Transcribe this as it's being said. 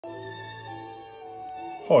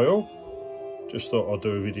Hi all, just thought I'd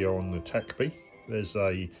do a video on the Tacbe. There's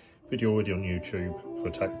a video already on YouTube for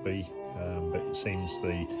Tacbe, but it seems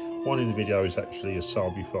the one in the video is actually a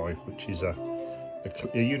Sarbe 5, which is a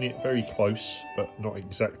unit very close but not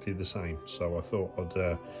exactly the same. So I thought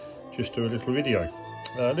I'd just do a little video.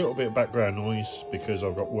 A little bit of background noise because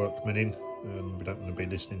I've got workmen in and we don't want to be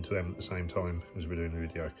listening to them at the same time as we're doing the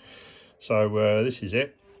video. So this is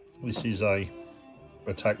it. This is a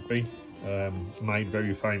Tacbe, made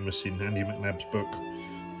very famous in Andy McNabb's book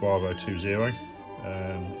Bravo 20.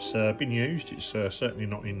 It's been used. It's certainly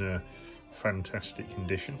not in a fantastic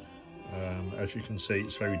condition. As you can see,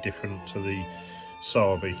 it's very different to the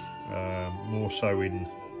Sarbe, more so in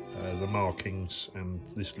the markings and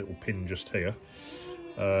this little pin just here.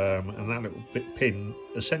 And that little pin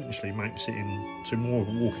essentially makes it into more of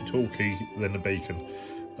a walkie-talkie than a beacon.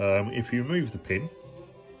 If you remove the pin,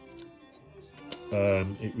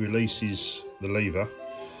 it releases the lever,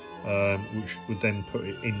 which would then put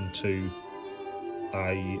it into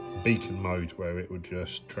a beacon mode where it would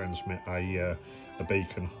just transmit a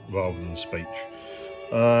beacon rather than speech.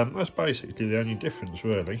 That's basically the only difference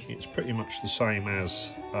really. It's pretty much the same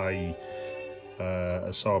as a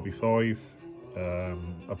Sarbe 5,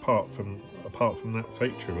 apart from that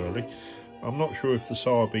feature really. I'm not sure if the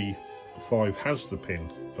Sarbe 5 has the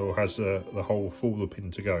pin or has the hole for the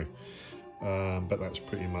pin to go. But that's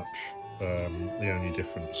pretty much the only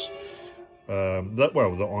difference that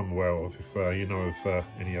I'm aware of. If you know of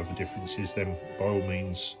any other differences, then by all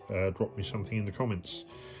means drop me something in the comments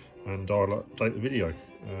and I'll update the video.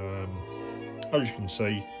 As you can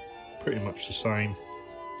see, pretty much the same.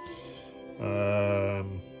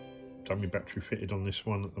 Dummy battery fitted on this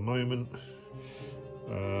one at the moment.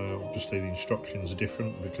 Obviously the instructions are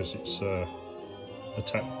different because it's a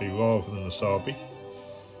Tacbe rather than a Sarbe.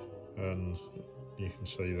 And you can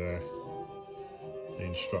see there the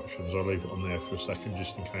instructions. I'll leave it on there for a second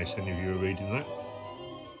just in case any of you are reading that.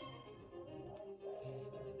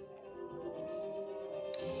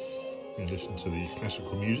 You can listen to the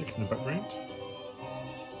classical music in the background.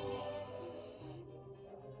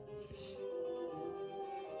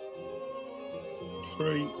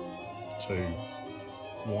 Three, two,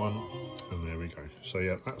 one, and there we go. So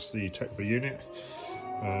yeah, that's the Tacbe unit.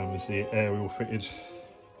 There's the aerial fitted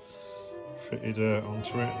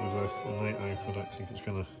onto it with a NATO. I don't think it's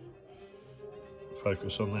going to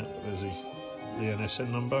focus on that, but there's the NSN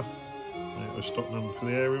number, NATO stock number for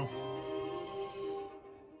the aerial.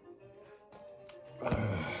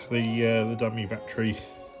 The dummy battery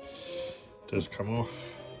does come off.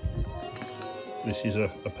 This is a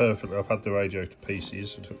perfect. I've had the radio to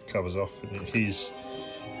pieces, I took the covers off, and it is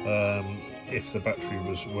if the battery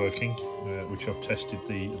was working, which I've tested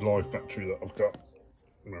the live battery that I've got.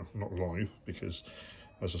 Well, not live, because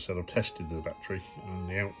as I said, I've tested the battery and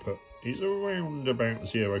the output is around about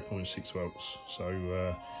 0.6 volts.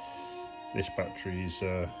 So this battery is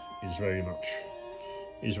very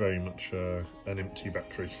much an empty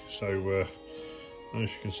battery. So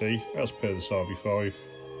as you can see, as per the Sarbe 5,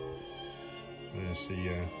 there's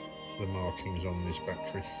the markings on this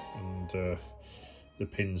battery, and the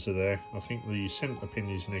pins are there. I think the centre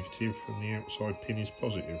pin is negative and the outside pin is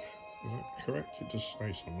positive. Is that correct? It does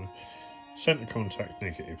say somewhere. Centre contact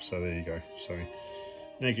negative, so there you go. So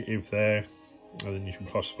negative there, and then you can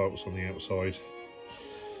plus volts on the outside.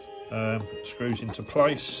 Screws into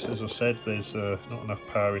place. As I said, there's not enough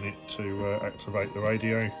power in it to activate the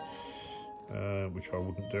radio, which I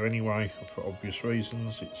wouldn't do anyway for obvious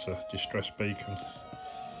reasons. It's a distress beacon,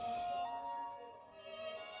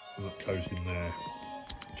 and that goes in there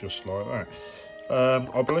just like that.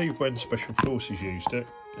 I believe when Special Forces used it,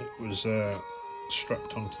 it was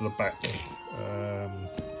strapped onto the back,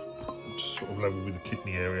 sort of level with the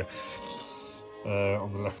kidney area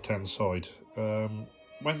on the left hand side.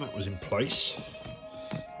 When that was in place,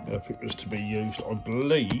 if it was to be used, I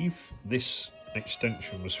believe this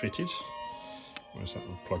extension was fitted. Whereas that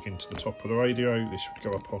would plug into the top of the radio, this would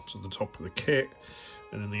go up onto the top of the kit,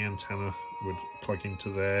 and then the antenna would plug into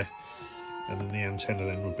there, and then the antenna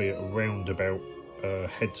then would be at around about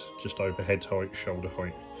just over head height, shoulder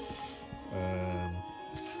height,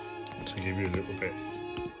 to give you a little bit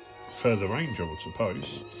further range, I would suppose.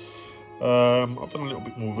 I've done a little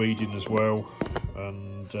bit more reading as well,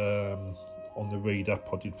 and on the read up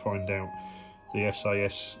I did find out the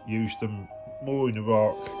SAS used them more in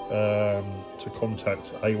Iraq to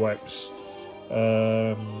contact AWACS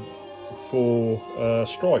for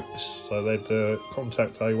strikes. So they'd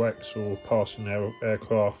contact AWACS or passing their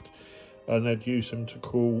aircraft, and they'd use them to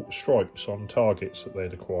call strikes on targets that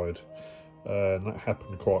they'd acquired. and that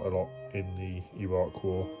happened quite a lot in the Iraq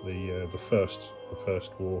War, the first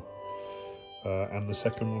war, and the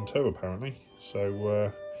second one too, apparently.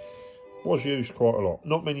 So was used quite a lot.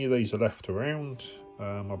 Not many of these are left around.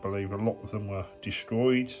 I believe a lot of them were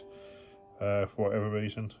destroyed for whatever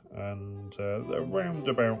reason, and they're around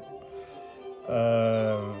about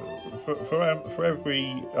for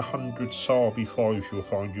every 100 Sarbe 5s you'll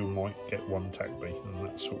find, you might get one Tacbe, and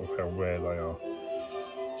that's sort of how rare they are.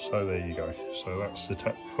 So there you go. So that's the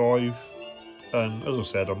Tacbe 5, and as I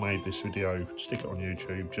said, I made this video, stick it on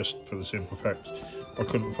YouTube, just for the simple fact I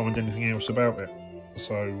couldn't find anything else about it.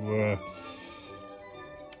 So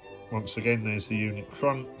once again, there's the unit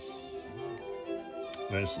front,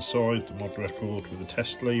 there's the side, the mod record with the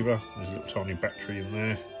test lever, there's a little tiny battery in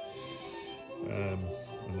there,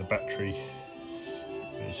 and the battery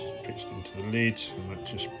is fixed into the lid, and that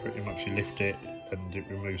just pretty much, you lift it and it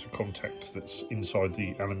removes the contact that's inside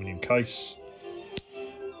the aluminium case.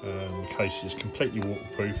 The case is completely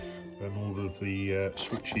waterproof, and all of the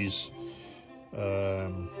switches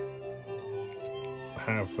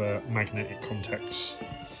have magnetic contacts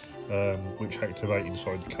which activate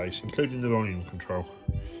inside the case, including the volume control.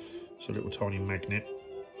 It's a little tiny magnet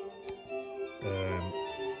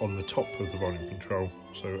on the top of the volume control,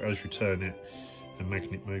 so as you turn it, the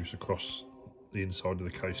magnet moves across the inside of the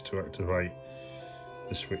case to activate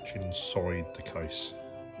the switch inside the case.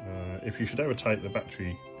 If you should ever take the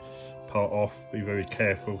battery part off, be very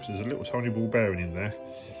careful, because there's a little tiny ball bearing in there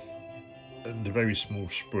and a very small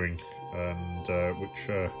spring, and which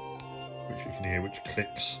you can hear, which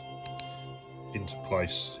clicks into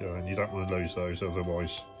place, and you don't want to lose those,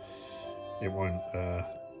 otherwise it won't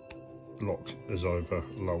lock as either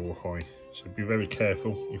low or high. So be very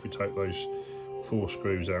careful if you take those 4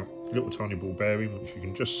 screws out. Little tiny ball bearing which you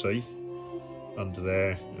can just see under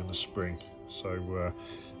there, and a spring. So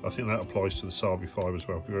I think that applies to the Sarbe 5 as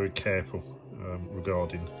well. Be very careful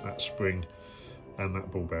regarding that spring and that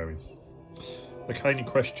ball bearing. Okay, any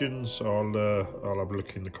questions, I'll have a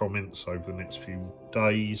look in the comments over the next few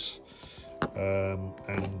days,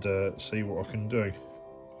 and see what I can do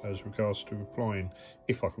as regards to replying,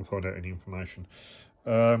 if I can find out any information.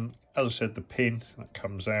 As I said, the pin that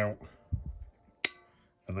comes out,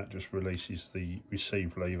 and that just releases the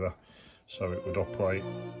receive lever, so it would operate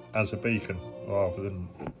as a beacon rather than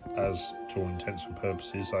as, to all intents and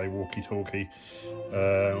purposes, a walkie-talkie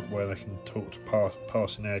where they can talk to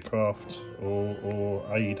passing aircraft or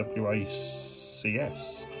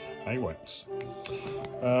AWACS, AWACS.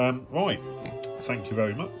 Right, thank you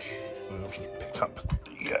very much. I'll just pick up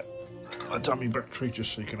a dummy battery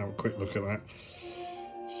just so you can have a quick look at that.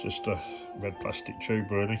 It's just a red plastic tube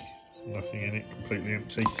really, nothing in it, completely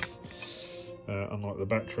empty. Unlike the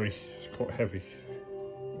battery, it's quite heavy.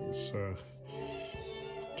 It's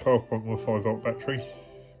 12.15 volt battery,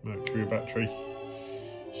 mercury battery,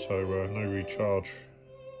 so no recharge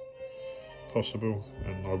possible,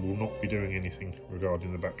 and I will not be doing anything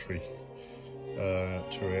regarding the battery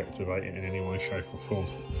to reactivate it in any way, shape or form,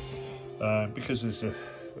 because as it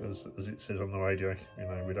says on the radio, you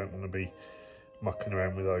know, we don't want to be mucking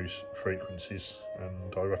around with those frequencies,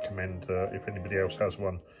 and I recommend if anybody else has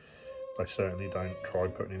one, they certainly don't try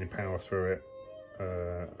putting any power through it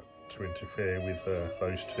to interfere with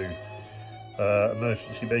those 2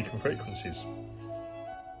 emergency beacon frequencies.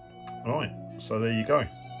 Right, so there you go.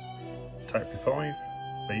 Tacbe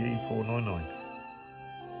BE499.